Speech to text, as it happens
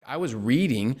I was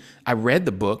reading, I read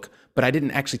the book, but I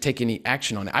didn't actually take any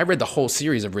action on it. I read the whole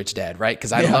series of Rich Dad, right?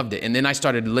 Because I loved it. And then I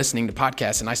started listening to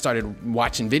podcasts and I started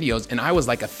watching videos, and I was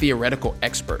like a theoretical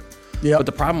expert. But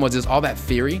the problem was all that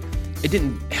theory, it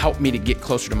didn't help me to get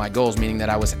closer to my goals, meaning that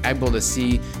I was able to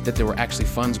see that there were actually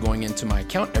funds going into my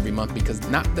account every month, because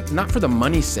not for the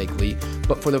money's sake, Lee,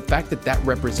 but for the fact that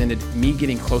represented me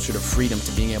getting closer to freedom,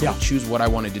 to being able to choose what I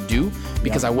wanted to do,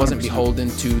 because I wasn't beholden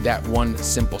to that one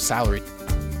simple salary.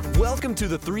 Welcome to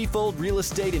the Threefold Real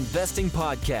Estate Investing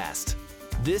Podcast.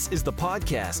 This is the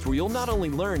podcast where you'll not only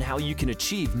learn how you can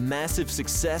achieve massive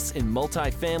success in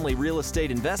multifamily real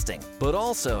estate investing, but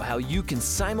also how you can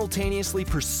simultaneously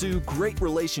pursue great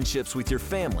relationships with your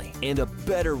family and a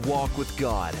better walk with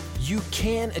God. You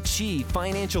can achieve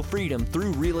financial freedom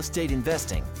through real estate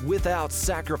investing without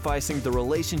sacrificing the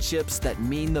relationships that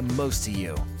mean the most to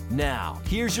you. Now,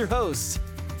 here's your host,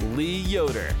 Lee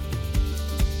Yoder.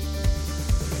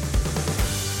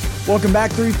 Welcome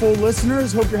back, Threefold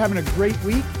listeners. Hope you're having a great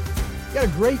week. We got a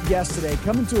great guest today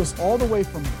coming to us all the way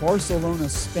from Barcelona,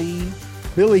 Spain.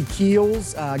 Billy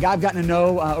Keels, a guy I've gotten to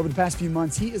know over the past few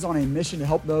months. He is on a mission to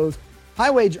help those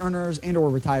high-wage earners and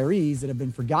or retirees that have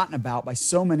been forgotten about by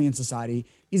so many in society.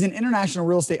 He's an international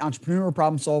real estate entrepreneur,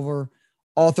 problem solver,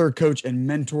 author, coach, and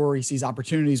mentor. He sees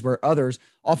opportunities where others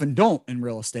often don't in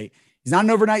real estate. He's not an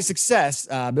overnight success.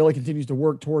 Billy continues to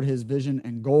work toward his vision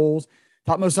and goals.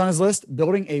 Topmost on his list,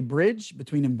 building a bridge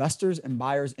between investors and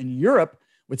buyers in Europe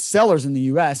with sellers in the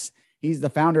U.S. He's the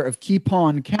founder of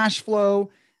Keepon Cashflow.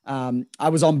 I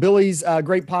was on Billy's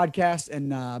great podcast,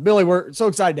 and Billy, we're so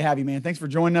excited to have you, man. Thanks for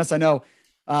joining us. I know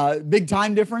big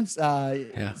time difference,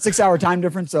 6-hour time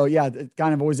difference. So yeah, it's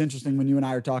kind of always interesting when you and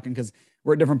I are talking because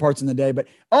we're at different parts in the day. But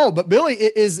Billy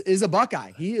is a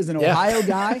Buckeye. He is an Ohio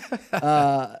guy,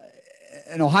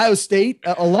 an Ohio State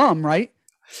alum, right?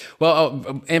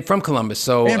 Well, and from Columbus.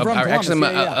 So actually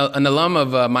an alum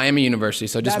of Miami University.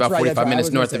 So just about 45 minutes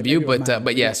north of you.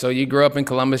 But yeah, so you grew up in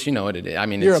Columbus, you know what it is. I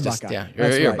mean, you're it's a just, Buckeye.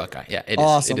 You're a Buckeye. Yeah, it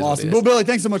awesome, is. Awesome. Well, Billy,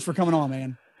 thanks so much for coming on,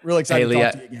 man. Really excited to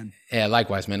talk to you again. Yeah,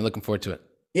 likewise, man. Looking forward to it.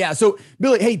 Yeah. So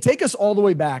Billy, hey, take us all the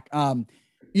way back. I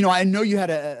know you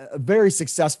had a very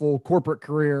successful corporate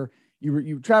career.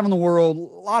 You traveled the world, a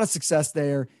lot of success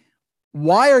there.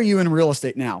 Why are you in real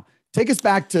estate now? Take us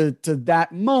back to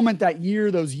that moment, that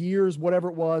year, those years, whatever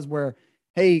it was, where,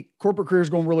 hey, corporate career is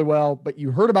going really well, but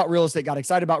you heard about real estate, got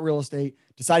excited about real estate,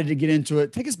 decided to get into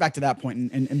it. Take us back to that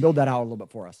point and build that out a little bit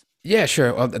for us. Yeah,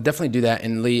 sure. I'll definitely do that.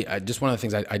 And Lee, just one of the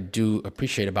things I do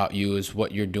appreciate about you is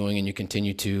what you're doing, and you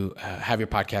continue to have your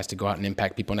podcast to go out and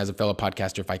impact people. And as a fellow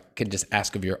podcaster, if I could just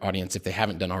ask of your audience, if they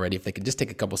haven't done already, if they could just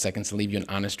take a couple seconds to leave you an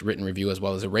honest written review as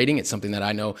well as a rating. It's something that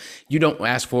I know you don't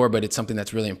ask for, but it's something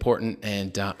that's really important.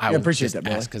 And I would appreciate just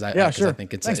that, ask because I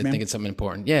think it's Thanks, I think it's something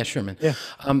important. Yeah, sure, man. Yeah.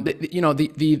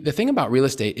 The thing about real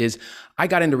estate is I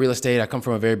got into real estate. I come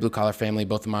from a very blue collar family.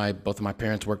 Both of my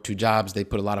parents worked 2 jobs. They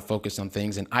put a lot of focus on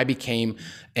things, and I became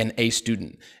an A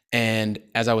student. And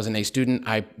as I was an A student,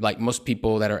 I, like most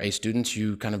people that are A students,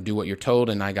 you kind of do what you're told.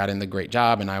 And I got in the great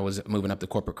job, and I was moving up the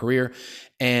corporate career.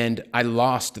 And I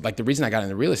lost, the reason I got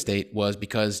into real estate was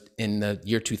because in the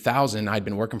year 2000, I'd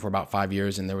been working for about 5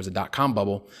 years, and there was a .com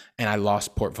bubble, and I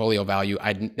lost portfolio value.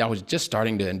 I was just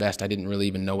starting to invest. I didn't really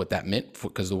even know what that meant,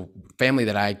 because the family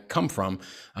that I come from,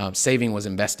 saving was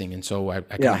investing. And so I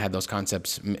kind of had those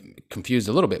concepts confused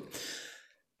a little bit.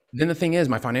 Then the thing is,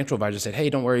 my financial advisor said, hey,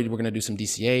 don't worry, we're going to do some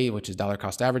DCA, which is dollar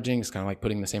cost averaging. It's kind of like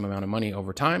putting the same amount of money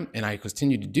over time. And I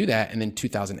continued to do that. And then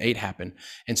 2008 happened.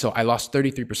 And so I lost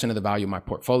 33% of the value of my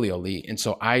portfolio, Lee. And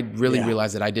so I really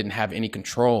realized that I didn't have any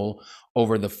control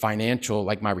over the financial,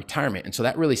 like my retirement. And so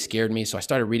that really scared me. So I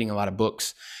started reading a lot of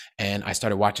books, and I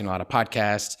started watching a lot of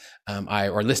podcasts,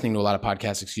 listening to a lot of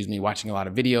podcasts, watching a lot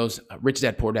of videos. Rich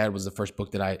Dad, Poor Dad was the first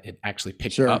book that I had actually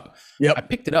picked up. Yep. I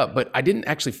picked it up, but I didn't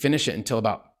actually finish it until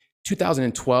about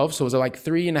 2012. So it was like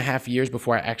 3.5 years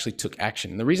before I actually took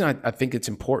action. And the reason I think it's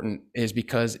important is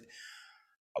because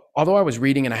although I was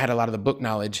reading and I had a lot of the book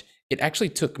knowledge, it actually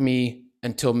took me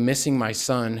until missing my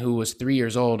son, who was 3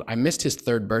 years old. I missed his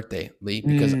 3rd birthday, Lee,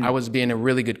 because I was being a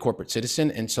really good corporate citizen.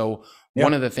 And so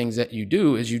one of the things that you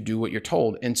do is you do what you're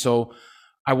told. And so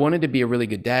I wanted to be a really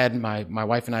good dad. My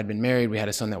wife and I had been married. We had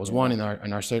a son that was 1,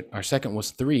 and our second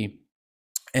was 3.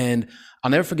 And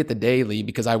I'll never forget the day, Lee,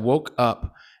 because I woke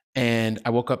up,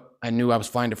 I knew I was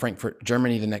flying to Frankfurt,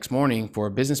 Germany the next morning for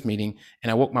a business meeting. And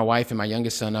I woke my wife and my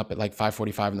youngest son up at like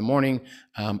 5:45 in the morning.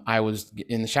 I was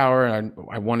in the shower, and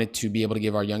I wanted to be able to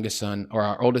give our oldest son,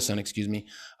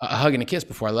 a hug and a kiss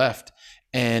before I left.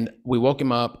 And we woke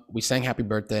him up, we sang happy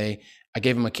birthday. I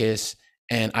gave him a kiss,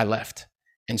 and I left.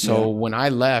 And so when I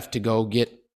left to go get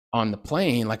on the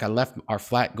plane, like I left our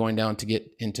flat going down to get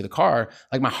into the car,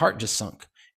 like my heart just sunk.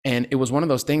 And it was one of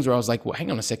those things where I was like, well, hang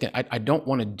on a second. I don't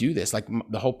want to do this. Like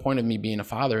the whole point of me being a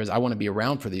father is I want to be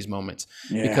around for these moments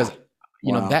because,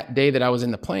 you know, that day that I was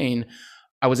in the plane,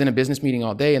 I was in a business meeting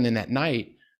all day. And then that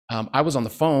night, I was on the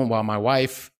phone while my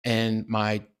wife and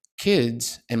my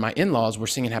kids and my in-laws were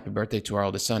singing happy birthday to our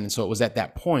oldest son. And so it was at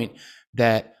that point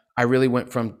that I really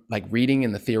went from like reading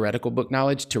in the theoretical book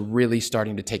knowledge to really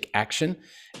starting to take action.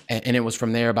 And it was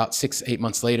from there about 6-8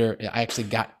 months later, I actually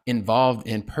got involved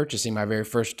in purchasing my very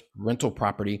first rental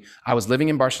property. I was living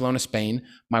in Barcelona, Spain.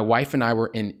 My wife and I were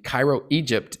in Cairo,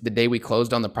 Egypt, the day we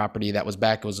closed on the property that was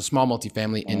back. It was a small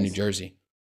multifamily in New Jersey.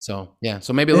 So, yeah.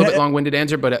 So maybe a little bit long-winded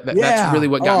answer, but that's really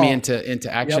what got me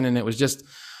into action. And it was just,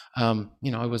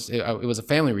 you know, it was a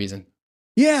family reason.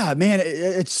 Yeah, man,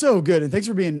 it's so good. And thanks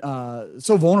for being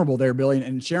so vulnerable there, Billy,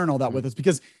 and sharing all that with us,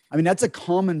 because I mean, that's a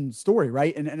common story,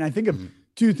 right? And I think of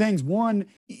two things. One,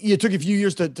 it took a few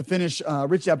years to finish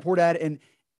Rich Dad Poor Dad. And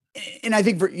I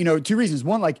think for, you know, two reasons.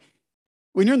 One, like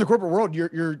when you're in the corporate world,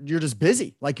 you're just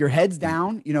busy, like your head's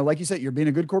down, you know, like you said, you're being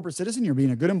a good corporate citizen, you're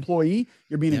being a good employee,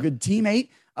 you're being a good teammate.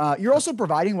 You're also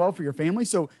providing well for your family.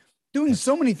 So doing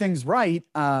so many things right.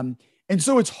 And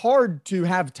so it's hard to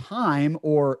have time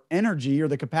or energy or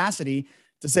the capacity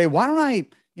to say, why don't I,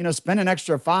 you know, spend an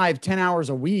extra 5-10 hours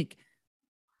a week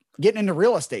getting into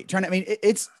real estate?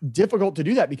 It's difficult to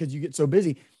do that because you get so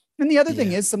busy. And the other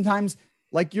thing is sometimes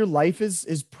like your life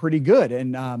is pretty good.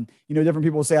 And, you know, different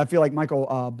people will say, I feel like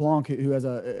Michael Blanc, who has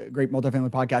a great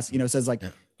multifamily podcast, you know, says like,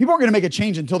 people aren't going to make a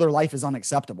change until their life is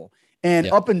unacceptable. And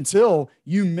up until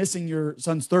you missing your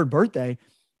son's third birthday,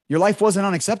 your life wasn't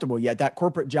unacceptable yet. That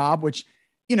corporate job, which,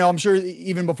 you know, I'm sure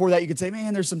even before that you could say,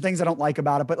 man, there's some things I don't like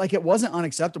about it, but like it wasn't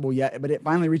unacceptable yet. But it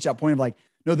finally reached that point of like,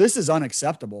 no, this is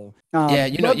unacceptable.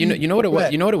 You know what it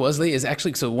was. You know what it was, Lee, is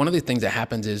actually, so one of the things that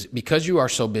happens is because you are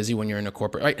so busy when you're in a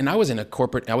corporate, right? And I was in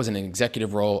an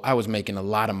executive role. I was making a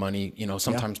lot of money. You know,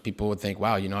 sometimes people would think,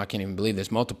 wow, you know, I can't even believe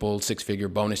there's multiple 6-figure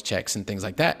bonus checks and things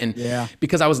like that. And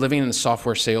because I was living in the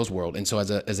software sales world, and so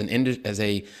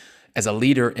as a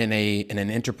leader in an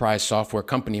enterprise software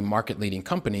company, market leading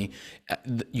company,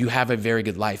 you have a very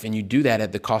good life. And you do that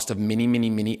at the cost of many, many,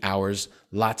 many hours,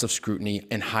 lots of scrutiny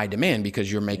and high demand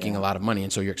because you're making a lot of money.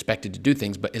 And so you're expected to do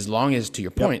things. But as long as, to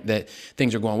your point, that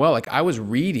things are going well, like I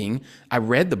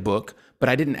read the book, but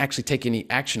I didn't actually take any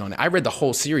action on it. I read the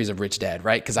whole series of Rich Dad,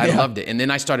 right? Because I loved it. And then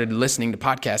I started listening to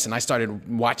podcasts and I started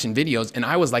watching videos and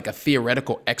I was like a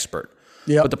theoretical expert.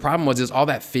 But the problem was all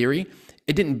that theory,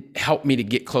 it didn't help me to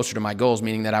get closer to my goals,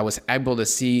 meaning that I was able to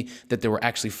see that there were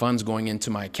actually funds going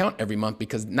into my account every month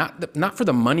because not for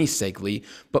the money's sake, Lee,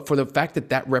 but for the fact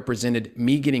that represented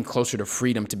me getting closer to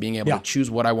freedom, to being able to choose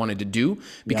what I wanted to do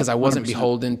because I wasn't 100%.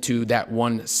 Beholden to that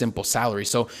one simple salary.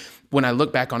 So when I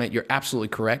look back on it, you're absolutely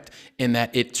correct in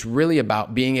that it's really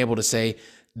about being able to say,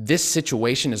 this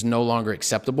situation is no longer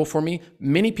acceptable for me.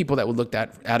 Many people that would look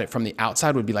at it from the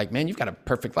outside would be like, man, you've got a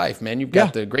perfect life, man. You've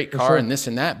got the great car and this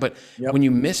and that. But when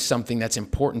you miss something that's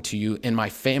important to you, and my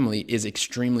family is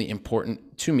extremely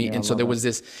important to me. And so there was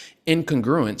this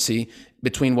incongruency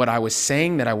between what I was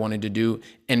saying that I wanted to do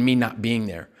and me not being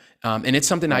there. And it's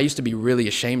something I used to be really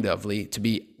ashamed of, Lee, to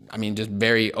be, I mean, just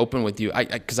very open with you.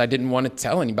 Because I didn't want to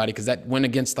tell anybody because that went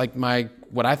against like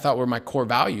what I thought were my core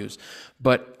values.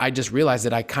 But I just realized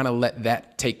that I kind of let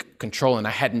that take control and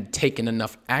I hadn't taken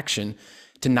enough action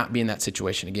to not be in that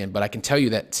situation again. But I can tell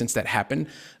you that since that happened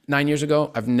 9 years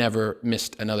ago, I've never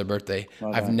missed another birthday.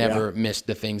 I've never missed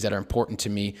the things that are important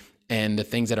to me. And the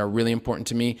things that are really important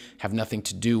to me have nothing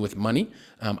to do with money.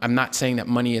 I'm not saying that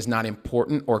money is not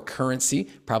important or currency.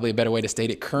 Probably a better way to state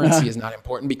it. Currency is not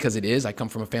important because it is. I come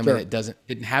from a family that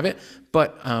didn't have it.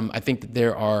 But I think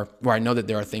that I know that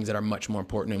there are things that are much more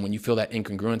important. And when you feel that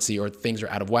incongruency or things are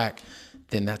out of whack,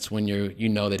 then that's when you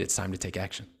know that it's time to take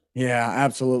action. Yeah,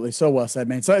 absolutely. So well said,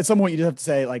 man. So at some point you just have to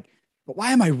say like, but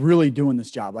why am I really doing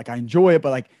this job? Like I enjoy it,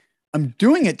 but like I'm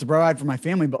doing it to provide for my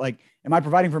family, but like, am I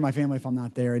providing for my family if I'm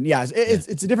not there? And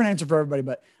it's a different answer for everybody,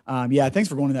 but thanks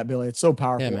for going to that, Billy. It's so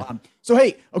powerful. So,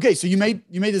 hey, okay. So you made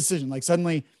the decision, like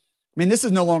suddenly, I mean, this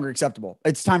is no longer acceptable.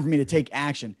 It's time for me to take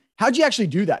action. How'd you actually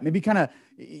do that? Maybe kind of,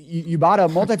 you bought a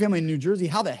multifamily in New Jersey.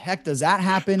 How the heck does that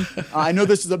happen? I know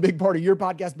this is a big part of your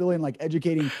podcast, Billy, and like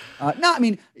educating.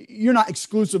 You're not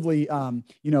exclusively,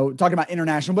 talking about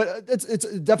international, but it's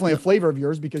definitely a flavor of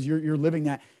yours because you're living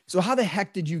that. So how the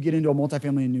heck did you get into a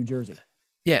multifamily in New Jersey?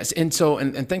 Yes, and so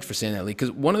and thanks for saying that, Lee.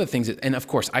 Because one of the things that, and of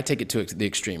course, I take it to the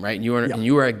extreme, right? And Yeah.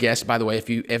 you were a guest, by the way.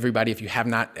 If you have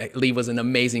not, Lee was an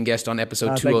amazing guest on episode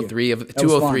Thank you.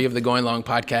 203 of the Going Long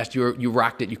podcast. You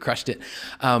rocked it, you crushed it.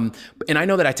 And I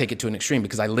know that I take it to an extreme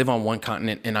because I live on one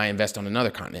continent and I invest on another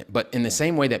continent. But in the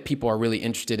same way that people are really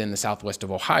interested in the Southwest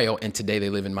of Ohio, and today they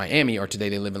live in Miami or today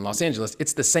they live in Los Angeles,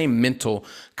 it's the same mental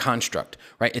construct,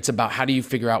 right? It's about how do you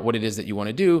figure out what it is that you want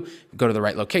to do, go to the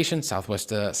right location,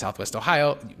 Southwest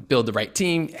Ohio, build the right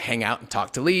team, hang out and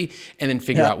talk to Lee, and then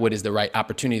figure out what is the right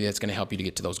opportunity that's going to help you to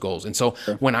get to those goals. And so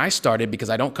when I started, because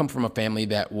I don't come from a family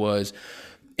that was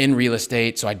in real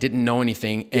estate, so I didn't know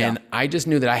anything. And I just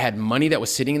knew that I had money that was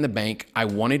sitting in the bank. I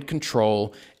wanted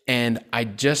control, and I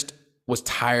just was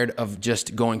tired of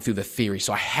just going through the theory.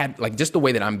 So I had, like, just the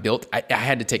way that I'm built, I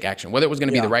had to take action. Whether it was going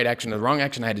to be the right action or the wrong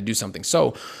action, I had to do something.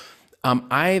 So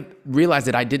I realized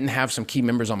that I didn't have some key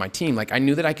members on my team. Like, I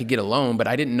knew that I could get a loan, but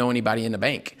I didn't know anybody in the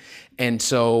bank. And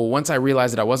so once I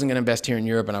realized that I wasn't going to invest here in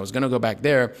Europe and I was going to go back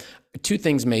there, two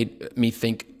things made me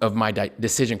think of my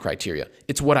decision criteria.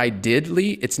 It's what I did,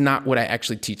 Lee. It's not what I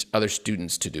actually teach other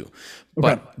students to do.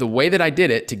 But the way that I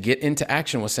did it to get into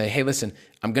action was say, hey, listen,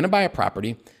 I'm going to buy a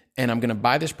property. And I'm going to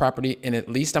buy this property, and at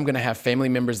least I'm going to have family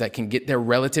members that can get there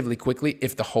relatively quickly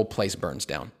if the whole place burns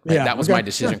down. Right? That was my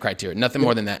decision criteria, nothing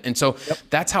more than that. And so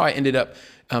that's how I ended up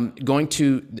going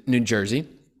to New Jersey.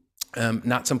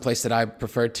 Not some place that I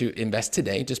prefer to invest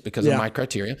today just because of my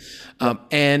criteria.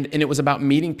 And it was about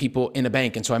meeting people in a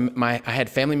bank. And so I had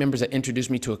family members that introduced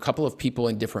me to a couple of people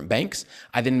in different banks.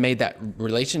 I then made that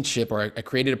relationship, or I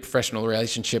created a professional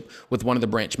relationship with one of the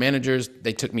branch managers.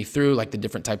 They took me through like the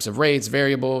different types of rates,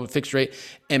 variable, fixed rate.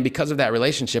 And because of that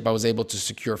relationship, I was able to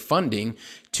secure funding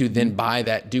to then buy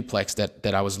that duplex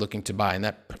that I was looking to buy. And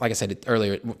that, like I said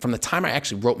earlier, from the time I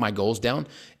actually wrote my goals down,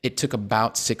 it took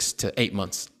about 6 to 8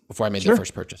 months before I made the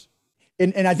first purchase.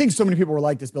 And I think so many people were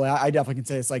like this, Billy. I definitely can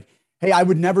say it's like, hey, I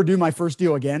would never do my first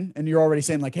deal again. And you're already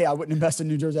saying like, hey, I wouldn't invest in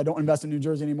New Jersey. I don't invest in New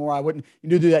Jersey anymore. I wouldn't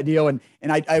do that deal. And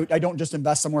I don't just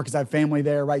invest somewhere because I have family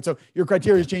there, right? So your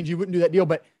criteria has changed. You wouldn't do that deal,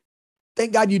 but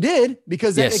thank God you did,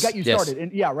 because it got you started.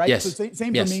 And right. Yes. So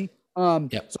same for me.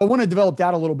 So I want to develop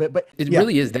that a little bit, but it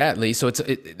really is that, Lee. So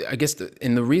I guess,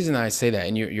 and the reason I say that,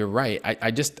 and you're right,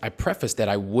 I preface that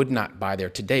I would not buy there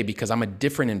today because I'm a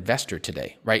different investor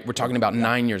today, right? We're talking about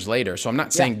 9 years later. So I'm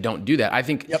not saying don't do that. I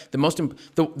think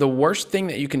the worst thing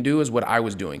that you can do is what I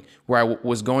was doing, where I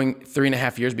was going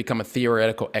 3.5 years, become a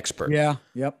theoretical expert.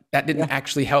 That didn't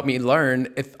actually help me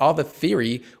learn if all the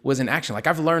theory was in action. Like,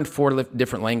 I've learned 4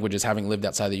 different languages having lived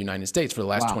outside the United States for the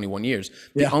last 21 years.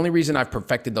 The only reason I've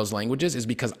perfected those languages is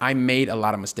because I made a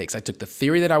lot of mistakes. I took the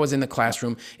theory that I was in the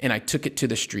classroom and I took it to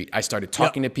the street. I started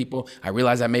talking to people. I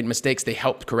realized I made mistakes. They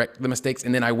helped correct the mistakes.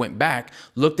 And then I went back,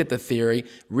 looked at the theory,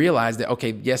 realized that,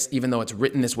 okay, yes, even though it's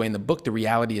written this way in the book, the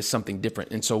reality is something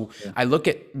different. And so I look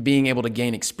at being able to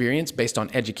gain experience based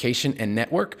on education and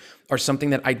network, or something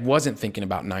that I wasn't thinking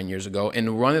about 9 years ago.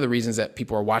 And one of the reasons that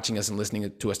people are watching us and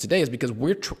listening to us today is because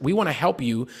we want to help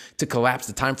you to collapse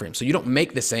the time frame, so you don't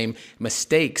make the same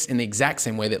mistakes in the exact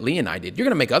same way that Lee and I did. You're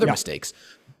going to make other mistakes,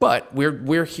 but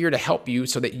we're here to help you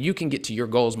so that you can get to your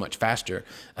goals much faster,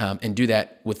 and do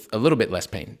that with a little bit less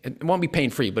pain. It won't be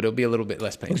pain-free, but it'll be a little bit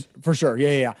less pain. For sure.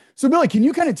 Yeah. So Billy, can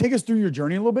you kind of take us through your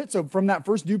journey a little bit? So from that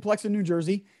first duplex in New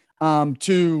Jersey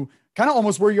to kind of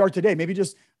almost where you are today, maybe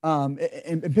just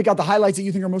and pick out the highlights that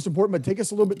you think are most important, but take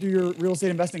us a little bit through your real estate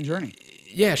investing journey.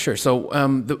 Yeah, sure. So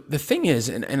the thing is,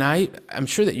 and I'm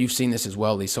sure that you've seen this as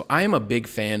well, Lee. So I am a big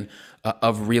fan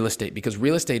of real estate, because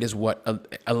real estate is what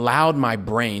allowed my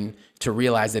brain to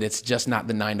realize that it's just not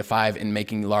the 9 to 5 and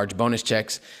making large bonus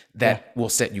checks that will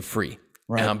set you free.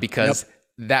 Right. Because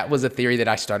that was a theory that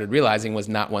I started realizing was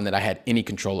not one that I had any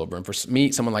control over. And for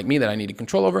me, someone like me that I needed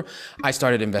control over, I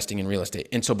started investing in real estate.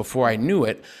 And so before I knew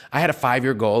it, I had a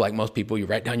 5-year goal. Like most people, you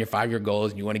write down your 5-year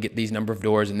goals and you want to get these number of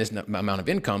doors and this amount of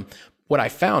income. What I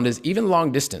found is even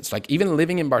long distance, like even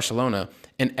living in Barcelona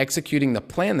and executing the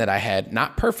plan that I had,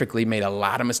 not perfectly, made a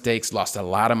lot of mistakes, lost a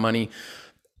lot of money.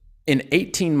 In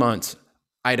 18 months,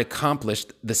 I'd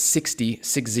accomplished the 60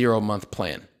 month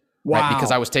plan. Wow. Right? Because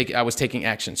I was taking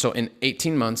action. So in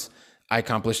 18 months, I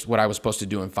accomplished what I was supposed to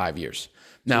do in 5 years.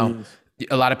 Now,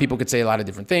 a lot of people could say a lot of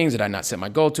different things. Did I not set my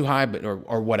goal too high,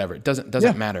 or whatever? It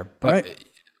doesn't matter.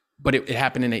 But it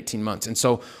happened in 18 months. And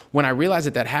so when I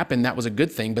realized that happened, that was a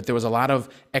good thing, but there was a lot of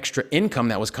extra income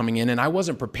that was coming in, and I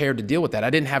wasn't prepared to deal with that.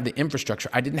 I didn't have the infrastructure.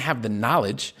 I didn't have the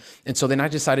knowledge. And so then I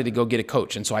decided to go get a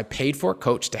coach. And so I paid for a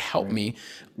coach to help me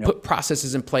put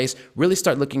processes in place, really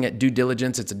start looking at due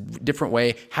diligence. It's a different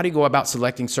way. How do you go about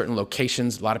selecting certain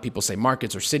locations? A lot of people say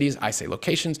markets or cities. I say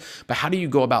locations. But how do you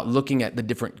go about looking at the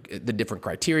different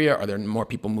criteria? Are there more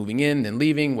people moving in than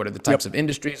leaving? What are the types of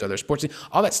industries? Are there sports?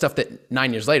 All that stuff that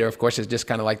 9 years later, of course, is just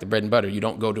kind of like the bread and butter. You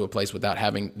don't go to a place without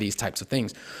having these types of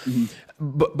things.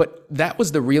 But that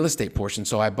was the real estate portion.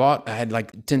 So I had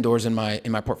like 10 doors in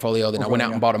my portfolio. Then I went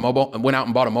out and bought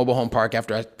a mobile home park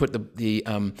after I put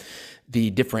the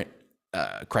different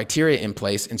criteria in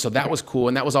place. And so that was cool.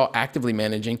 And that was all actively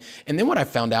managing. And then what I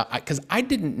found out, because I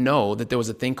didn't know that there was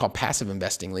a thing called passive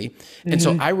investing, Lee. And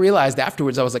so I realized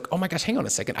afterwards, I was like, oh my gosh, hang on a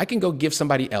second. I can go give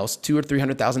somebody else $200,000 or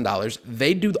 $300,000.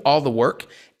 They do all the work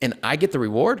and I get the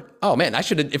reward. Oh man,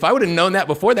 if I would have known that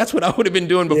before, that's what I would have been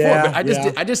doing before. But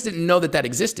I just didn't know that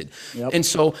existed. And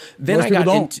so then Most I got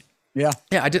don't. into, Yeah.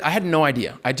 I had no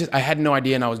idea. I had no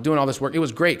idea, and I was doing all this work. It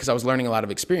was great because I was learning a lot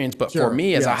of experience. But for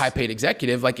me, as a high-paid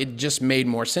executive, like it just made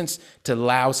more sense to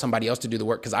allow somebody else to do the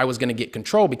work because I was going to get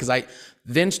control. Because I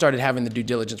then started having the due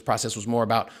diligence process was more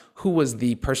about who was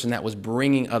the person that was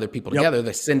bringing other people together,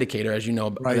 the syndicator, as you know,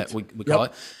 that we call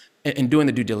it. And doing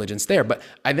the due diligence there. But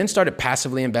I then started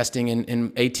passively investing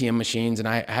in ATM machines, and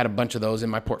I had a bunch of those in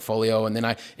my portfolio. And then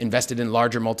I invested in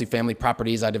larger multifamily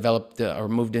properties. I developed or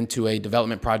moved into a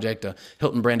development project, a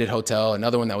Hilton branded hotel,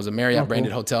 another one that was a Marriott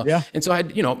branded hotel. Yeah. And so I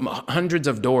had, hundreds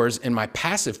of doors in my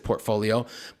passive portfolio,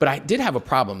 but I did have a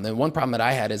problem. The one problem that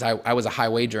I had is I was a high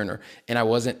wage earner and I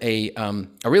wasn't a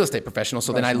real estate professional.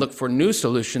 So then I looked for new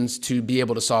solutions to be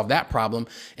able to solve that problem.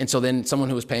 And so then someone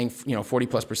who was paying,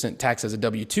 40+% tax as a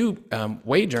W-2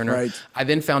 wage earner, I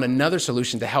then found another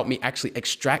solution to help me actually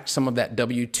extract some of that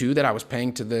W-2 that I was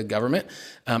paying to the government,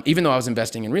 even though I was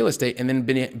investing in real estate, and then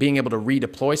being able to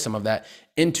redeploy some of that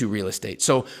into real estate.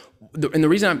 So, and the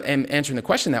reason I'm answering the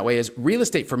question that way is real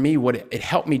estate for me, what it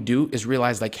helped me do is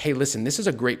realize like, hey, listen, this is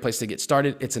a great place to get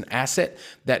started. It's an asset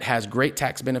that has great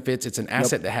tax benefits. It's an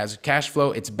asset that has cash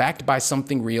flow. It's backed by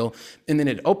something real. And then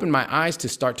it opened my eyes to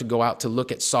start to go out to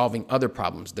look at solving other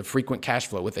problems, the frequent cash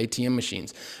flow with ATM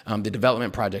machines, the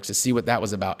development projects, to see what that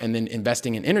was about. And then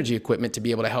investing in energy equipment to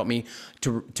be able to help me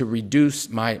to reduce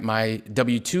my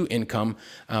W-2 income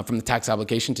from the tax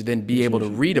obligation to then be able to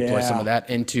redeploy some of that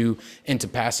into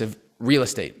passive real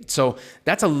estate. So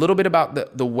that's a little bit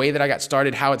about the way that I got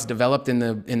started, how it's developed, in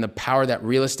the power that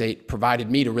real estate provided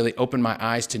me to really open my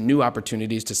eyes to new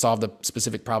opportunities to solve the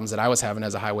specific problems that I was having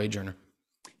as a high wage earner.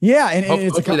 Yeah. And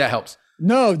hopefully that helps.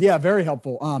 No, yeah, very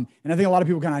helpful. And I think a lot of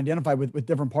people kind of identify with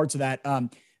different parts of that.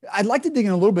 I'd like to dig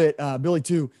in a little bit, Billy,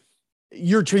 to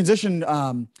your transition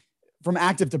from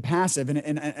active to passive.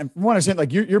 And from what I understand,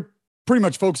 like you're pretty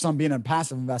much focused on being a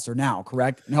passive investor now,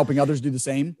 correct? And helping others do the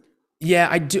same. Yeah,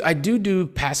 I do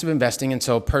passive investing. And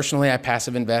so personally, I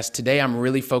passive invest. Today, I'm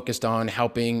really focused on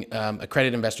helping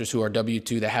accredited investors who are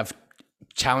W-2 that have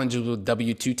challenges with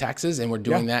W-2 taxes. And we're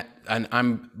doing that. And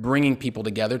I'm bringing people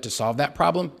together to solve that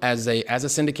problem as a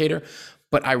syndicator.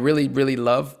 But I really, really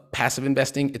love passive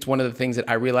investing. It's one of the things that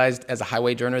I realized as a high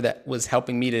wage earner that was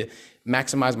helping me to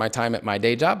maximize my time at my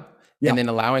day job. And then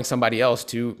allowing somebody else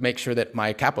to make sure that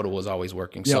my capital was always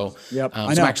working. So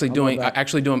I'm actually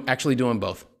doing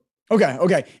both.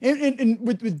 Okay. And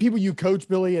with people you coach,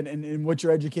 Billy, and what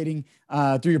you're educating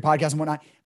through your podcast and whatnot,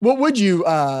 what would you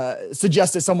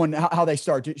suggest to someone how they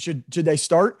start? Should they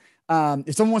start?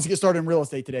 If someone wants to get started in real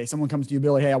estate today, someone comes to you,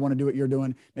 Billy, hey, I want to do what you're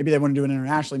doing. Maybe they want to do it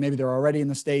internationally. Maybe they're already in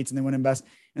the States and they want to invest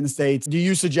in the States. Do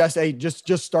you suggest, hey, just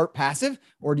start passive?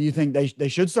 Or do you think they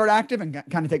should start active and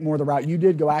kind of take more of the route you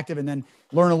did, go active and then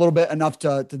learn a little bit enough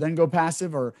to then go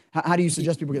passive? Or how do you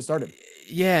suggest people get started?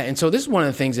 Yeah. And so this is one of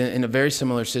the things in a very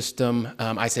similar system,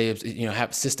 I say,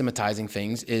 have systematizing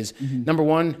things is number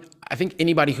one, I think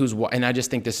anybody and I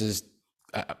just think this is,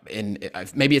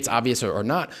 maybe it's obvious or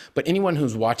not, but anyone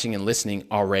who's watching and listening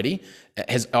already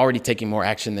has already taken more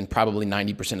action than probably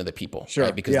 90% of the people,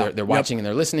 right? Because they're watching and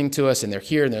they're listening to us and they're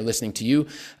here and they're listening to you.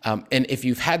 And if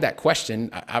you've had that question,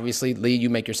 obviously, Lee, you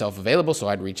make yourself available. So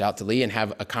I'd reach out to Lee and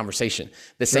have a conversation,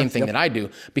 the same thing that I do,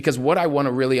 because what I want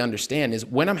to really understand is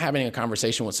when I'm having a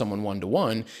conversation with someone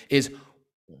one-to-one is,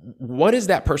 what is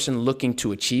that person looking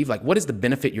to achieve? Like, what is the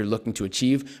benefit you're looking to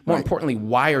achieve? More importantly,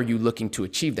 why are you looking to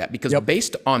achieve that? Because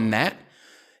based on that,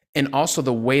 and also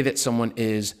the way that someone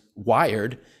is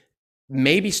wired,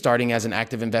 maybe starting as an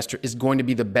active investor is going to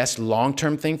be the best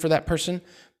long-term thing for that person.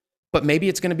 But maybe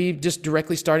it's going to be just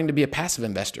directly starting to be a passive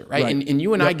investor, right? And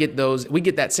you and I get we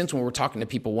get that sense when we're talking to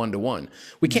people one-to-one.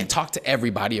 We can't talk to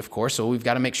everybody, of course, so we've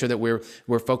got to make sure that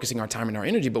we're focusing our time and our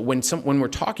energy. But when we're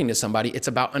talking to somebody, it's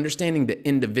about understanding the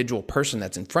individual person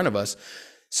that's in front of us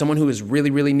Someone who is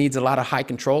really needs a lot of high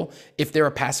control, if they're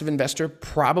a passive investor,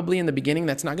 probably in the beginning,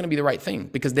 that's not going to be the right thing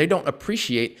because they don't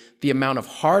appreciate the amount of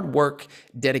hard work,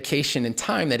 dedication, and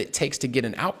time that it takes to get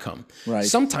an outcome. Right.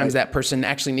 Sometimes that person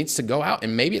actually needs to go out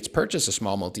and maybe it's purchase a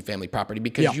small multifamily property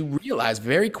because you realize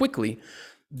very quickly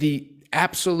the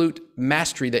absolute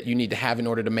mastery that you need to have in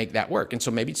order to make that work. And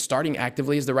so maybe starting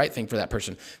actively is the right thing for that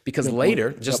person because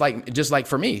later, just like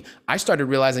for me, I started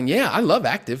realizing, I love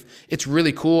active. It's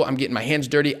really cool. I'm getting my hands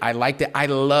dirty. I liked it. I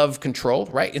love control,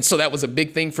 right? And so that was a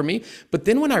big thing for me. But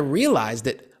then when I realized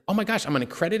that, oh my gosh, I'm an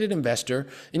accredited investor,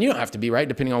 and you don't have to be, right,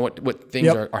 depending on what things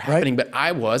are happening, but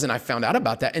I was, and I found out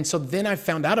about that. And so then I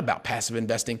found out about passive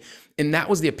investing, and that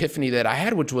was the epiphany that I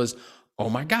had, which was, oh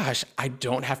my gosh, I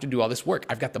don't have to do all this work.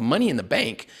 I've got the money in the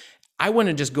bank. I want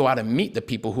to just go out and meet the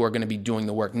people who are going to be doing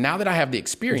the work. Now that I have the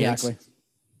experience,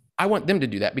 I want them to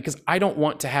do that because I don't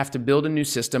want to have to build a new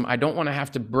system. I don't want to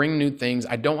have to bring new things.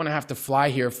 I don't want to have to fly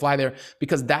here, fly there,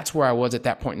 because that's where I was at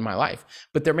that point in my life.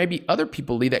 But there may be other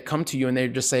people, Lee, that come to you and they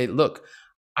just say, look,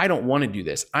 I don't want to do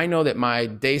this. I know that my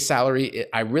day salary,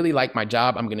 I really like my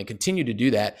job. I'm going to continue to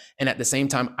do that. And at the same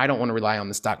time, I don't want to rely on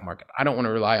the stock market. I don't want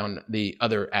to rely on the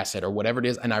other asset or whatever it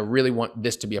is. And I really want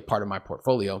this to be a part of my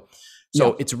portfolio.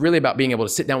 So it's really about being able to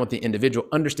sit down with the individual,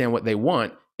 understand what they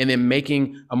want, and then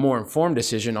making a more informed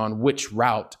decision on which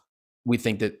route we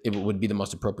think that it would be the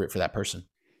most appropriate for that person.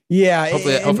 Yeah.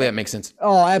 Hopefully that makes sense.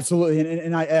 Oh, absolutely.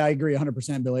 And I agree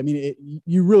 100%, Billy. I mean,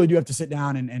 you really do have to sit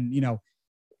down and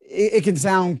it can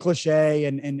sound cliche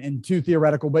and too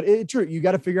theoretical, but it's true. You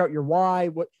got to figure out your why.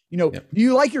 Do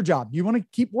you like your job? Do you want to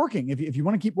keep working? If you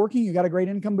want to keep working, you got a great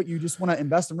income, but you just want to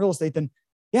invest in real estate, then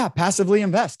passively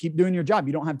invest, keep doing your job.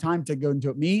 You don't have time to go into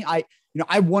it.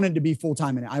 I wanted to be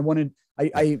full-time in it.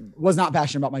 I was not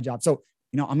passionate about my job. So,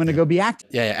 I'm going to go be active.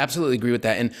 Yeah, absolutely agree with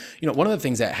that. And, one of the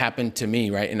things that happened to me,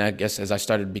 right. And I guess as I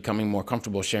started becoming more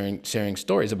comfortable sharing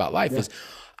stories about life is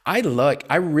I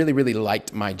really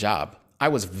liked my job. I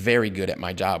was very good at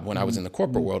my job when I was in the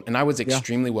corporate world, and I was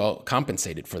extremely well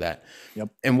compensated for that. Yep.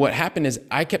 And what happened is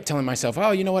I kept telling myself,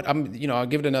 oh, you know what, I'll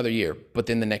give it another year. But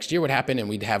then the next year would happen, and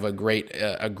we'd have a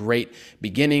great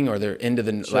beginning or the end of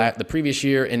the previous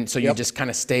year. And so you just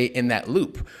kind of stay in that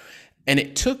loop. And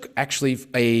it took actually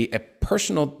a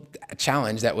personal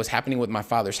challenge that was happening with my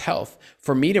father's health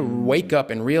for me to wake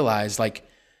up and realize, like,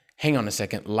 hang on a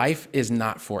second, life is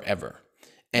not forever.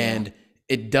 And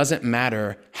it doesn't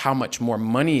matter how much more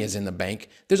money is in the bank.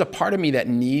 There's a part of me that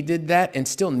needed that and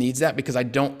still needs that because I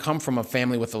don't come from a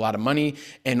family with a lot of money,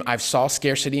 and I've saw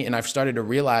scarcity, and I've started to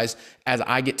realize as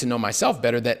I get to know myself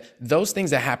better that those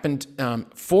things that happened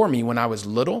for me when I was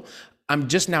little, I'm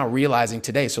just now realizing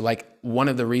today. So like one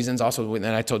of the reasons also, and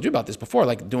I told you about this before,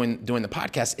 like doing the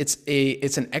podcast,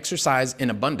 it's an exercise in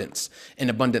abundance, in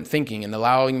abundant thinking, and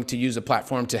allowing to use a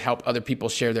platform to help other people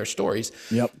share their stories.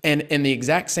 Yep. And in the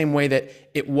exact same way that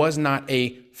it was not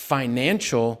a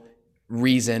financial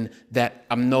reason that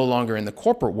I'm no longer in the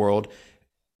corporate world,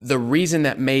 the reason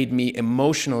that made me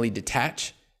emotionally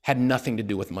detach had nothing to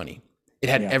do with money. It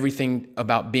had everything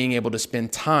about being able to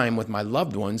spend time with my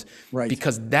loved ones,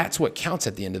 because that's what counts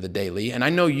at the end of the day, Lee. And I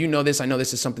know you know this. I know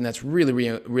this is something that's really,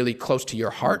 really, really close to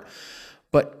your heart.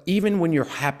 But even when you're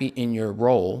happy in your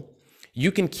role,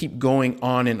 you can keep going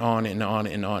on and on and on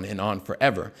and on and on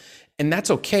forever. And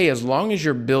that's okay as long as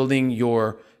you're building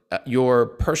your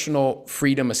personal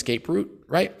freedom escape route,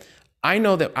 right? I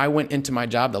know that I went into my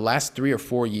job the last 3 or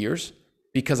 4 years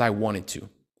because I wanted to.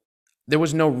 There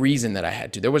was no reason that I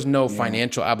had to. There was no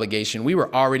financial obligation. We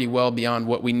were already well beyond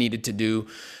what we needed to do,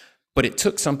 but it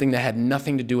took something that had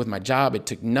nothing to do with my job.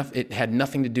 It had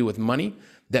nothing to do with money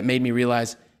that made me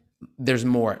realize there's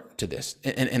more to this.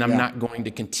 And I'm not going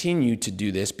to continue to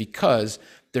do this because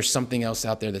there's something else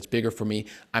out there that's bigger for me.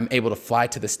 I'm able to fly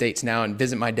to the States now and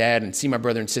visit my dad and see my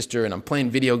brother and sister. And I'm playing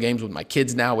video games with my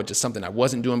kids now, which is something I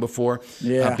wasn't doing before,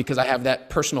 because I have that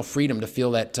personal freedom to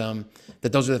feel that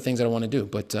that those are the things that I want to do.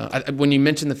 But when you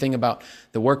mentioned the thing about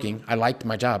the working, I liked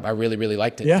my job. I really, really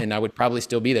liked it. Yeah. And I would probably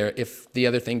still be there if the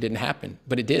other thing didn't happen,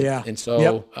 but it did. Yeah. And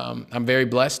so I'm very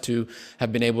blessed to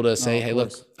have been able to say, hey,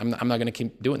 look, I'm not going to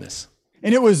keep doing this.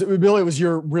 And it was, Bill, it was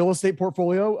your real estate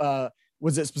portfolio.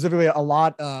 Was it specifically a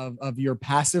lot of your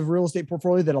passive real estate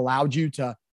portfolio that allowed you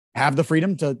to have the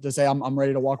freedom to say, I'm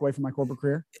ready to walk away from my corporate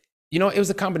career? You know, it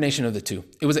was a combination of the two.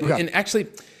 It was, and actually,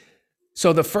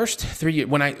 so the first 3 years,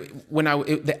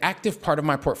 the active part of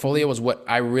my portfolio was what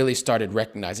I really started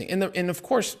recognizing. And of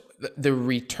course, the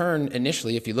return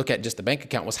initially, if you look at just the bank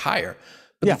account, was higher.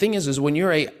 But the thing is when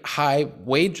you're a high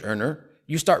wage earner,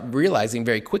 you start realizing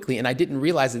very quickly, and I didn't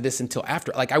realize this until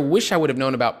after, like I wish I would have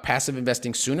known about passive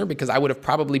investing sooner, because I would have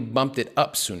probably bumped it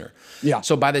up sooner. Yeah.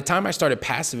 So by the time I started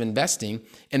passive investing,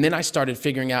 and then I started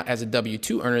figuring out as a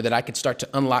W-2 earner that I could start to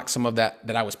unlock some of that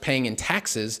I was paying in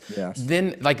taxes,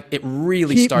 then like it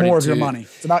really started more to of your money.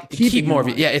 It's about keep more your of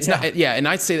it. money. Yeah, it's not. Yeah, and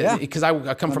I'd say that because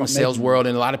I come from a sales world,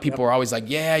 and a lot of people are always like,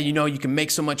 yeah, you know, you can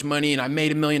make so much money, and I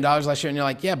made $1 million last year, and you're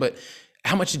like, yeah, but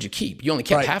how much did you keep? You only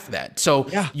kept half of that. So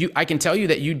I can tell you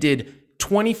that you did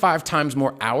 25 times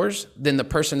more hours than the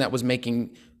person that was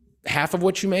making half of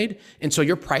what you made. And so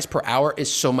your price per hour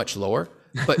is so much lower.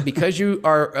 But because you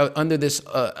are under this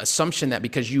assumption that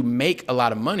because you make a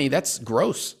lot of money, that's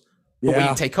gross. But what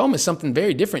you take home is something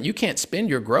very different. You can't spend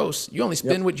your gross. You only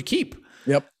spend what you keep.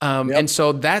 And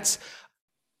so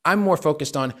I'm more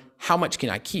focused on how much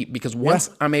can I keep? Because once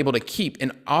I'm able to keep,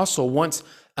 and also once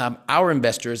our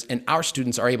investors and our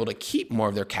students are able to keep more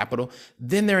of their capital,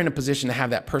 then they're in a position to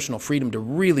have that personal freedom to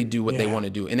really do what they want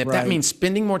to do. And if that means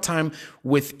spending more time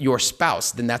with your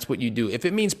spouse, then that's what you do. If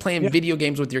it means playing video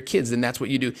games with your kids, then that's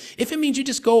what you do. If it means you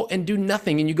just go and do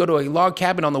nothing and you go to a log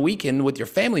cabin on the weekend with your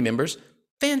family members,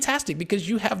 fantastic, because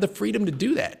you have the freedom to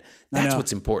do that. That's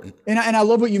what's important. And I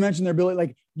love what you mentioned there, Billy.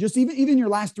 Like just even your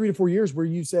last 3 to 4 years where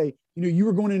you say, you know, you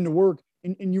were going into work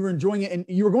and you were enjoying it, and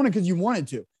you were going because you wanted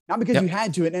to, not because you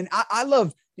had to. And I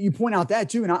love that you point out that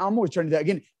too. And I'm always trying to do that.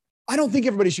 Again, I don't think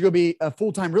everybody should go be a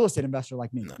full-time real estate investor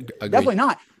like me. No, definitely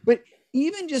not. But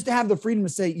even just to have the freedom to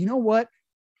say, you know what,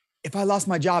 if I lost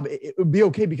my job, it would be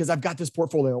okay because I've got this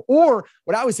portfolio. Or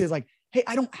what I always say is like, hey,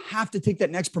 I don't have to take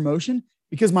that next promotion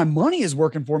because my money is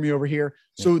working for me over here.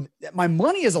 So my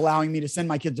money is allowing me to send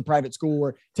my kids to private school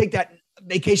or take that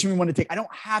vacation we want to take. I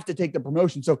don't have to take the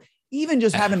promotion. So even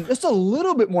just having just a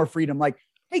little bit more freedom, like,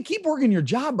 hey, keep working your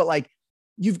job, but like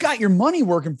you've got your money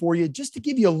working for you just to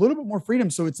give you a little bit more freedom.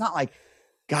 So it's not like,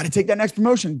 got to take that next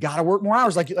promotion, got to work more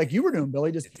hours like you were doing,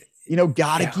 Billy. Just, you know,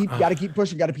 got to keep pushing, got to keep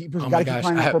pushing, got to keep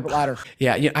climbing that corporate ladder.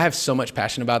 Yeah. I have so much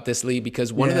passion about this, Lee,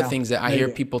 because one of the things that I hear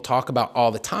people talk about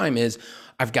all the time is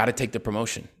I've got to take the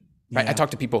promotion. Right? I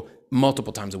talk to people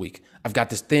multiple times a week. I've got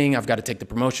this thing. I've got to take the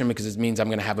promotion because it means I'm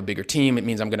going to have a bigger team. It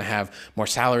means I'm going to have more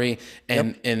salary.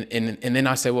 And then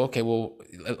I say, well, okay, well,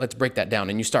 let's break that down.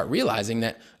 And you start realizing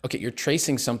that, okay, you're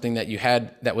tracing something that you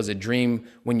had that was a dream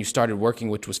when you started working,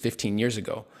 which was 15 years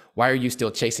ago. Why are you still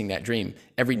chasing that dream?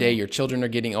 Every day your children are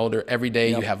getting older. Every day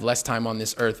you have less time on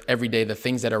this earth. Every day the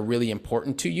things that are really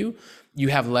important to you, you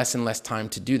have less and less time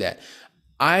to do that.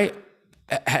 I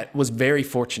was very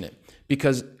fortunate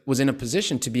because was in a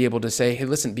position to be able to say, hey,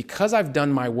 listen, because I've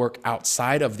done my work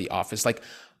outside of the office, like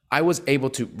I was able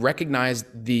to recognize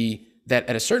that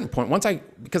at a certain point,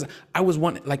 because I was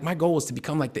my goal was to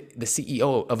become like the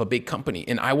CEO of a big company,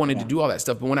 and I wanted to do all that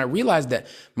stuff. But when I realized that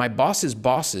my boss's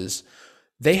bosses,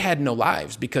 they had no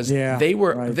lives because they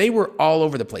were all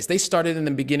over the place. They started in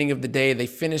the beginning of the day. They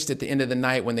finished at the end of the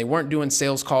night. When they weren't doing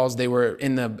sales calls, they were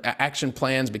in the action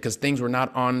plans because things were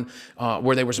not on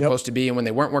where they were supposed to be. And when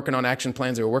they weren't working on action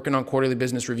plans, they were working on quarterly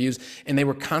business reviews, and they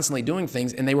were constantly doing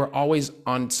things, and they were always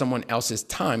on someone else's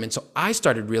time. And so I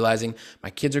started realizing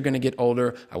my kids are going to get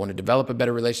older. I want to develop a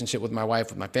better relationship with my wife,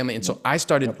 with my family. And so I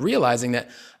started realizing that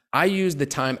I used the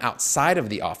time outside of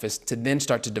the office to then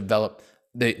start to develop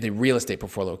the real estate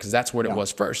portfolio, because that's what it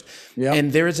was first.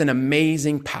 And there is an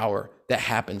amazing power that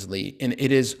happens, Lee, and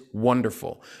it is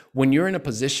wonderful. When you're in a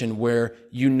position where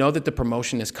you know that the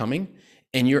promotion is coming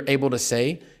and you're able to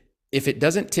say, if it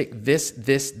doesn't tick this,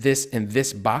 and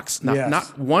this box,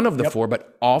 not one of the four,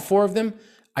 but all four of them,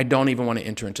 I don't even want to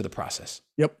enter into the process.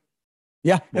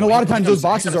 Yeah. And a lot of times those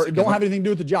boxes don't have anything to do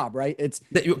with the job, right? It's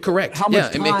correct. How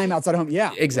much time outside of home?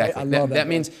 Yeah, exactly. I love that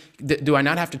means, do I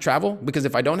not have to travel? Because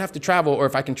if I don't have to travel, or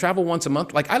if I can travel once a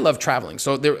month, like I love traveling.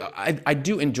 So I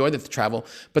do enjoy the travel,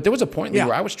 but there was a point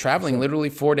where I was traveling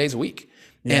literally 4 days a week.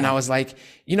 And I was like,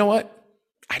 you know what?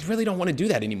 I really don't want to do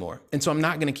that anymore. And so I'm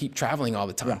not going to keep traveling all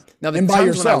the time. Now, the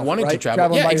times when I wanted to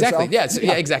travel, exactly.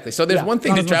 Yeah, exactly. So there's one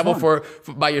thing to travel for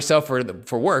by yourself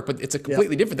for work, but it's a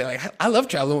completely different thing. Like, I love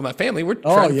traveling with my family. We're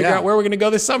trying to figure out where we're going to go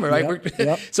this summer,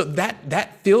 right? So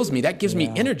that fills me. That gives me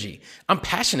energy. I'm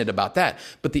passionate about that.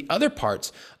 But the other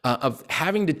parts of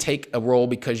having to take a role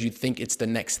because you think it's the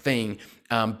next thing,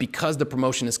 because the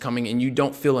promotion is coming and you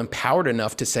don't feel empowered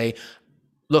enough to say,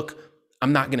 look,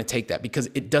 I'm not going to take that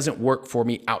because it doesn't work for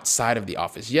me outside of the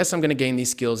office. Yes, I'm going to gain these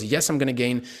skills. Yes, I'm going to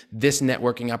gain this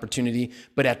networking opportunity.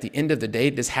 But at the end of the day,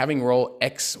 does having role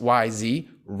X, Y, Z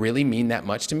really mean that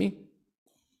much to me?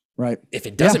 Right. If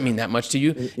it doesn't mean that much to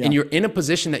you and you're in a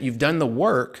position that you've done the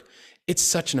work, it's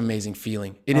such an amazing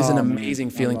feeling. It is an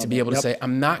amazing feeling to be able to say,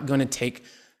 I'm not going to take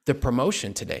the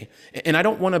promotion today. And I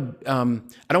don't want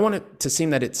it to seem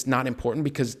that it's not important,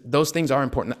 because those things are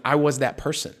important. I was that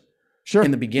person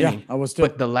in the beginning. Yeah, I was too.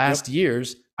 But the last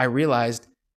years, I realized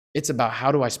it's about,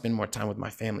 how do I spend more time with my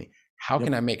family? How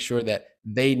can I make sure that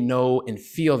they know and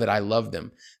feel that I love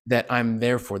them, that I'm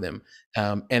there for them,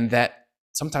 and that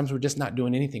sometimes we're just not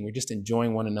doing anything. We're just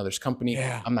enjoying one another's company.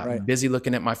 Yeah, I'm not busy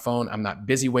looking at my phone. I'm not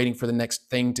busy waiting for the next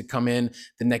thing to come in.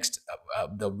 The next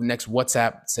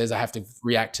WhatsApp says I have to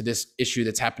react to this issue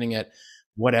that's happening at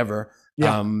whatever.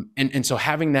 Yeah. And so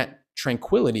having that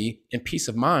tranquility and peace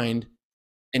of mind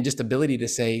and just ability to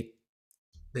say,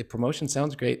 the promotion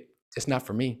sounds great, just not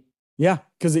for me. Yeah,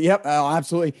 because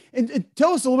absolutely. And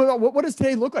tell us a little bit about what does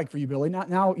today look like for you, Billy?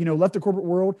 Now, left the corporate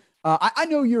world. I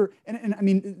know you're, and I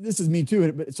mean, this is me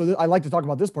too. But so I like to talk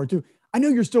about this part too. I know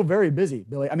you're still very busy,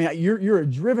 Billy. I mean, you're a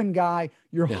driven guy.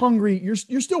 You're hungry. You're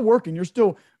still working. You're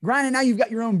still grinding. Now you've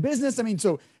got your own business. I mean,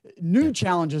 so new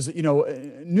challenges,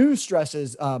 new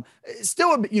stresses.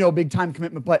 Still a big time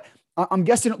commitment, but I'm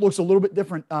guessing it looks a little bit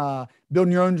different,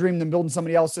 building your own dream than building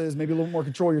somebody else's, maybe a little more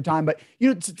control of your time. But,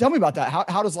 tell me about that.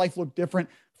 How does life look different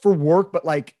for work, but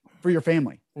like for your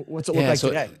family? What's it look like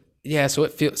today? So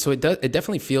it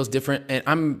definitely feels different. And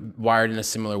I'm wired in a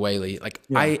similar way, Lee. Like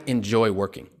I enjoy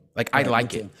working. Like I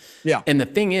like it. Yeah. And the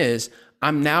thing is,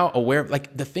 I'm now aware,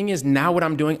 now what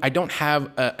I'm doing, I don't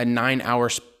have a 9-hour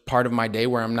part of my day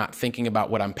where I'm not thinking about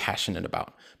what I'm passionate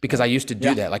about. Because I used to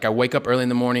do that. Like I wake up early in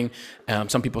the morning.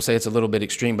 Some people say it's a little bit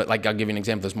extreme, but like I'll give you an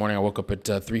example. This morning I woke up at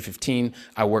 3:15.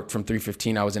 I worked from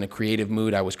 3:15. I was in a creative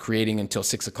mood. I was creating until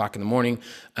 6 o'clock in the morning.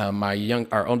 Our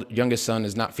youngest son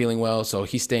is not feeling well, so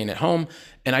he's staying at home.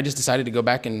 And I just decided to go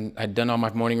back, and I'd done all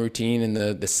my morning routine and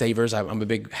the savers. I'm a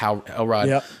big Hal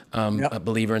Elrod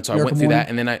believer. And so I went through that,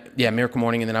 and then Miracle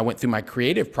Morning. And then I went through my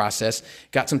creative process,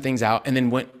 got some things out, and then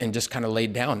went and just kind of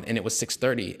laid down, and it was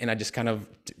 6:30. And I just kind of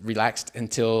relaxed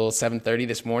until 7:30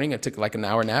 this morning. I took like an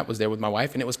hour nap, was there with my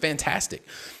wife, and it was fantastic.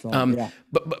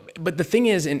 But the thing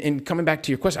is, in coming back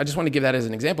to your question, I just want to give that as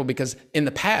an example, because in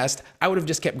the past, I would have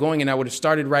just kept going, and I would have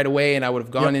started right away, and I would have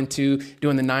gone into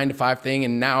doing the 9 to 5 thing.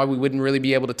 And now we wouldn't really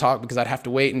be able to talk, because I'd have to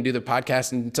wait and do the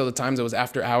podcast until the times it was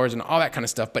after hours and all that kind of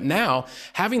stuff. But now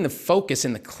having the focus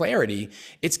and the clarity,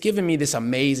 it's given me this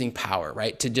amazing power,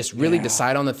 right? To just really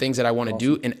decide on the things that I want to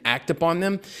do and act upon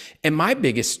them. And my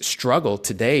biggest struggle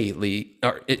today, Lee,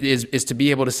 is to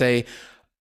be able to say,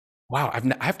 wow,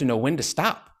 I have to know when to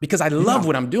stop, because I love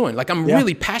what I'm doing. Like I'm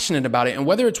really passionate about it. And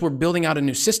whether it's we're building out a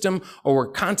new system, or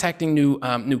we're contacting new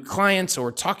clients,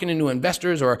 or talking to new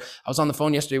investors, or I was on the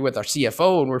phone yesterday with our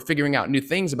CFO and we're figuring out new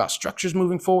things about structures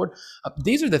moving forward.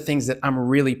 These are the things that I'm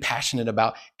really passionate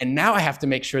about. And now I have to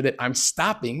make sure that I'm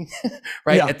stopping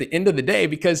at the end of the day,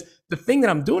 because the thing that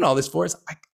I'm doing all this for is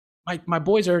my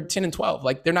boys are 10 and 12.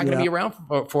 Like they're not going to be around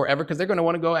forever, because they're going to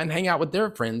want to go and hang out with their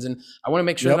friends. And I want to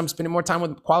make sure that I'm spending more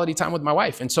time quality time with my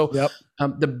wife. And so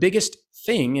the biggest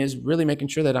thing is really making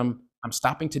sure that I'm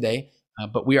stopping today.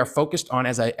 But we are focused on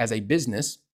as a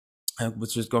business,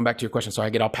 which is going back to your question. So I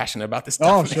get all passionate about this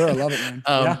stuff. Oh, sure. I love it,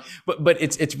 man. But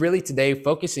it's really today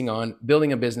focusing on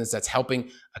building a business that's helping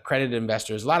accredited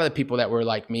investors. A lot of the people that were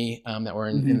like me, that were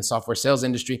in the software sales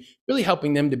industry, really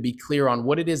helping them to be clear on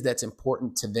what it is that's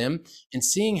important to them, and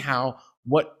seeing how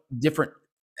what different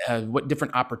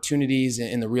opportunities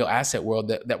in the real asset world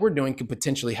that we're doing could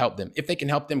potentially help them. If they can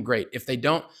help them, great. If they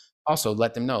don't, also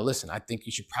let them know, listen, I think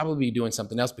you should probably be doing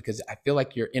something else, because I feel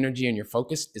like your energy and your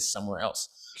focus is somewhere else.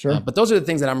 Sure. But those are the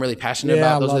things that I'm really passionate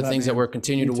about. Those are the things that we're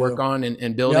continuing to work on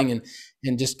and building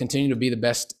and just continue to be the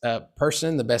best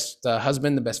person, the best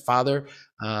husband, the best father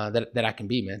that I can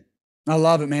be, man. I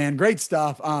love it, man. Great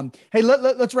stuff. Hey,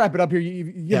 let's wrap it up here.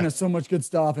 You've given us so much good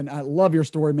stuff, and I love your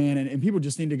story, man. And people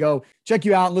just need to go check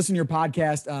you out and listen to your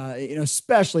podcast.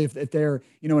 Especially if they're,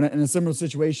 in a similar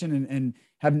situation and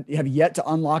have yet to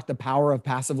unlock the power of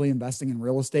passively investing in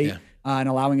real estate and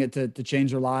allowing it to change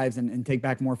their lives and take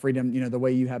back more freedom, the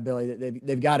way you have, Billy.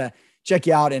 They've got to check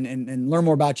you out and learn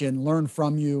more about you and learn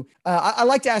from you. I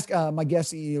like to ask my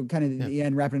guests, kind of at the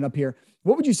end, wrapping it up here,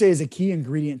 what would you say is a key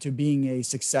ingredient to being a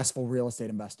successful real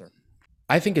estate investor?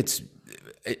 I think it's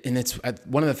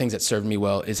one of the things that served me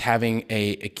well is having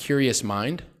a curious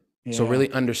mind. So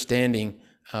really understanding,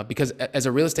 because as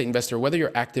a real estate investor, whether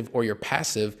you're active or you're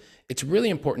passive, it's really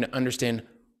important to understand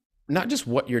not just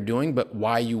what you're doing, but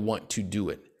why you want to do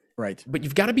it. Right. But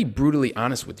you've got to be brutally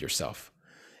honest with yourself,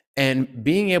 and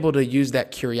being able to use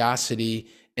that curiosity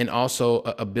and also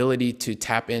ability to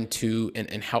tap into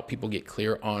and help people get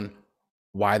clear on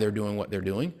why they're doing what they're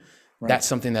doing. Right. That's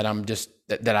something that I'm just,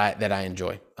 that I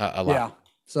enjoy a lot. Yeah.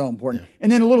 So important. Yeah.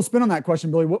 And then a little spin on that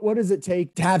question, Billy, what does it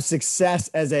take to have success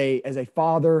as a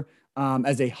father,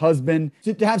 as a husband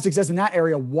to have success in that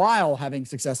area while having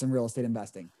success in real estate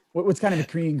investing? What's kind of the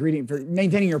key ingredient for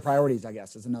maintaining your priorities, I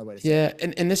guess, is another way to say it.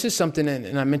 Yeah, and this is something,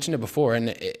 and I mentioned it before, and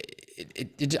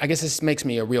I guess this makes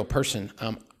me a real person.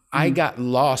 I got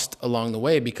lost along the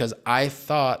way because I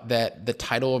thought that the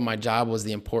title of my job was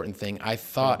the important thing. I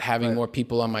thought having more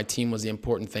people on my team was the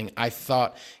important thing. I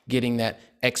thought getting that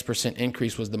X%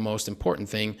 increase was the most important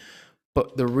thing.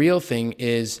 But the real thing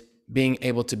is being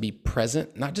able to be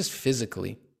present, not just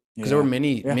physically, because there were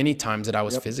many times that I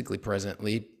was physically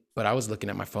presently, but I was looking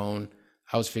at my phone.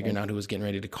 I was figuring out who was getting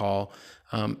ready to call.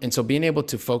 And so being able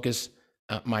to focus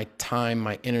my time,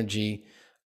 my energy,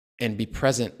 and be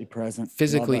present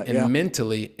physically and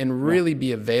mentally, and really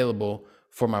be available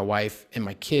for my wife and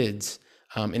my kids,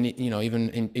 and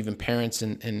even parents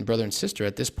and brother and sister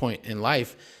at this point in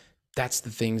life. That's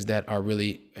the things that are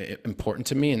really important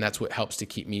to me, and that's what helps to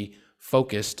keep me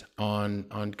focused on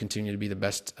continuing to be the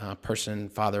best person,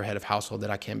 father, head of household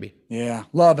that I can be. Yeah,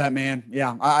 love that, man.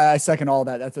 Yeah, I second all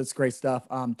that. That's great stuff.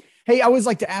 Hey, I always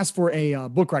like to ask for a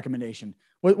book recommendation.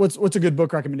 What's a good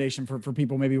book recommendation for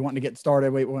people maybe wanting to get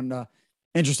started,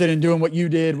 interested in doing what you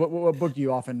did? What book do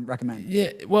you often recommend?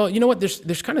 Yeah, well, you know what?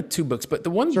 There's kind of two books, but the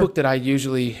one book that I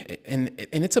usually, and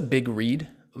it's a big read,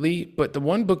 Lee, but the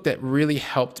one book that really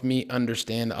helped me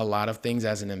understand a lot of things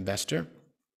as an investor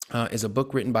is a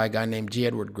book written by a guy named G.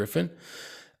 Edward Griffin,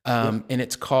 and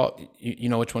it's called, you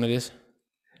know which one it is?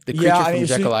 The Creature from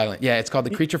Jekyll Island. Yeah, it's called The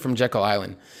Creature from Jekyll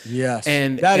Island. Yes,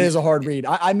 and that is a hard read.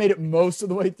 I made it most of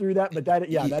the way through that, but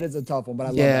that is a tough one. But I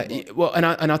love that book. Well,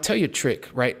 and I'll tell you a trick,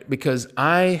 right? Because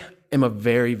I am a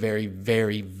very, very,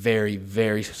 very, very,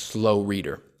 very slow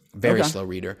reader. Slow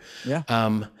reader. Yeah.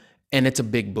 And it's a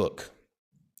big book.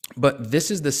 But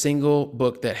this is the single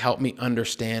book that helped me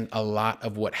understand a lot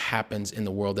of what happens in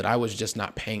the world that I was just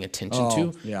not paying attention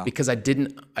to because I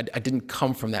didn't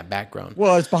come from that background.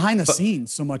 Well, it's behind the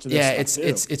scenes so much of this. Yeah,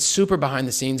 it's super behind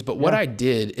the scenes. But what I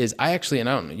did is I actually, and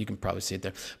I don't know, you can probably see it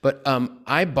there, but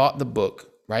I bought the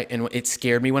book, right? And it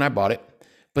scared me when I bought it.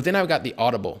 But then I got the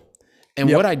Audible. And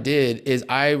what I did is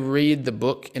I read the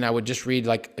book and I would just read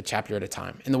like a chapter at a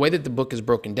time. And the way that the book is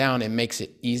broken down, it makes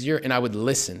it easier. And I would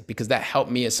listen because that helped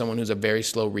me as someone who's a very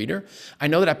slow reader. I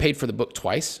know that I paid for the book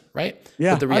twice, right?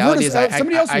 Yeah. But the reality is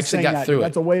somebody else I actually got through it.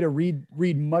 That's a way to read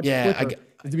much quicker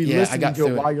is to be listening to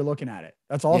it while you're looking at it.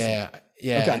 That's awesome. Yeah.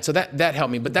 Okay. And so that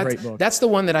helped me. But that's the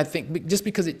one that I think, just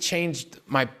because it changed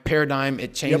my paradigm,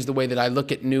 it changed the way that I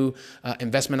look at new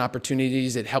investment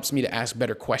opportunities. It helps me to ask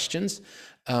better questions.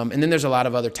 And then there's a lot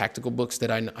of other tactical books that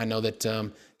I know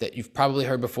that you've probably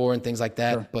heard before and things like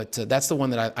that. Sure. But that's the one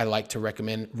that I like to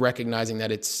recommend, recognizing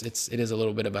that it is a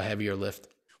little bit of a heavier lift.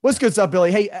 What's good stuff,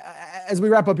 Billy? Hey, as we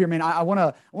wrap up here, man, I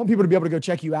want people to be able to go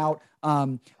check you out.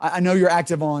 I know you're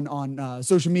active on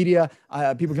social media.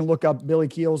 People can look up Billy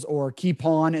Keels or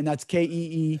Keepon, and that's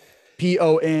KEEPON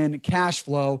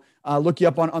Cashflow. Look you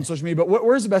up on social media. But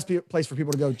where's the best place for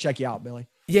people to go check you out, Billy?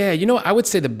 Yeah, I would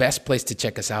say the best place to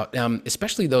check us out,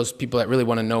 especially those people that really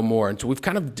want to know more. And so we've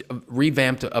kind of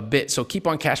revamped a bit. So Keep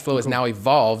On Cashflow is now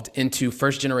evolved into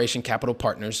First Generation Capital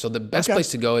Partners. So the best place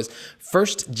to go is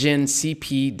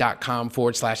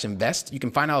firstgencp.com/invest. You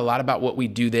can find out a lot about what we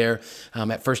do there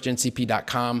at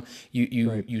firstgencp.com.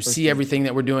 You see everything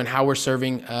that we're doing, how we're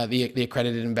serving the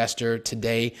accredited investor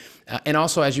today. And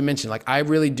also, as you mentioned, like I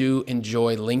really do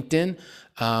enjoy LinkedIn.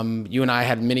 You and I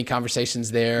had many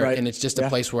conversations there, and it's just a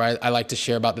place where I like to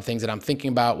share about the things that I'm thinking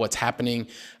about, what's happening,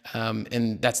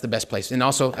 and that's the best place. And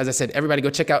also, as I said, everybody go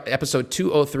check out episode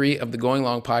 203 of the Going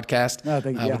Long podcast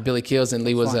with Billy Keels, and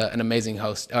Lee was an amazing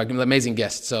host, amazing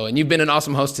guest. So, and you've been an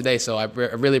awesome host today, so I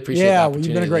really appreciate the opportunity.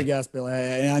 You've been a great guest, Billy.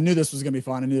 And I knew this was going to be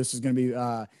fun. I knew this was going to be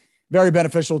very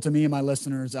beneficial to me and my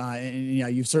listeners. And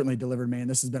you've certainly delivered, man.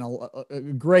 This has been a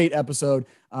great episode.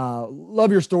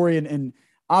 Love your story, and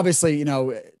obviously,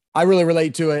 I really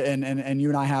relate to it, and you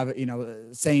and I have,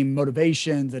 same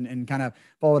motivations and kind of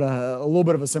followed a little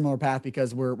bit of a similar path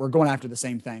because we're going after the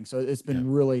same thing. So it's been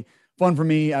really fun for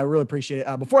me. I really appreciate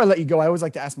it. Before I let you go, I always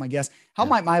like to ask my guests, how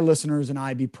might my listeners and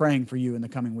I be praying for you in the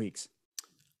coming weeks?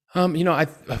 One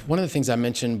of the things I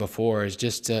mentioned before is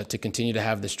just to continue to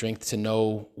have the strength to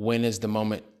know when is the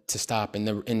moment to stop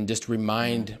and just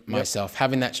remind myself,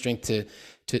 having that strength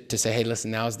to say, hey,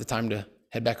 listen, now is the time to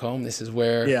head back home. This is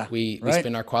where we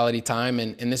spend our quality time,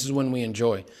 and this is when we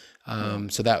enjoy.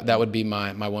 So that would be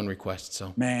my one request.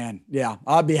 So, man,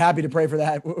 I'd be happy to pray for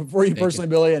that for you personally,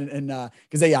 Billy, and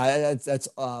because that's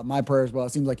my prayer as well.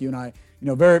 It seems like you and I,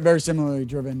 very, very similarly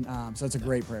driven. So that's a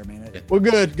great prayer, man. Well,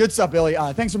 good stuff, Billy.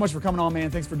 Thanks so much for coming on, man.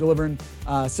 Thanks for delivering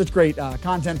such great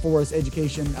content for us,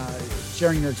 education,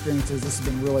 sharing your experiences. This has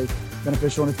been really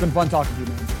beneficial, and it's been fun talking to you,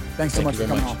 man. Thanks so much for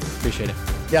coming on. Appreciate it.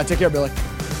 Yeah, take care, Billy.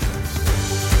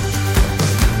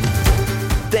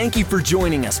 Thank you for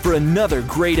joining us for another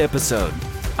great episode.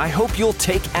 I hope you'll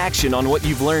take action on what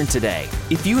you've learned today.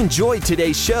 If you enjoyed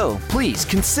today's show, please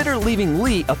consider leaving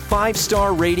Lee a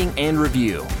 5-star rating and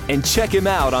review. And check him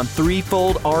out on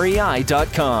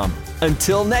threefoldrei.com.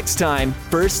 Until next time,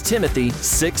 1 Timothy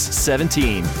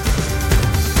 6:17.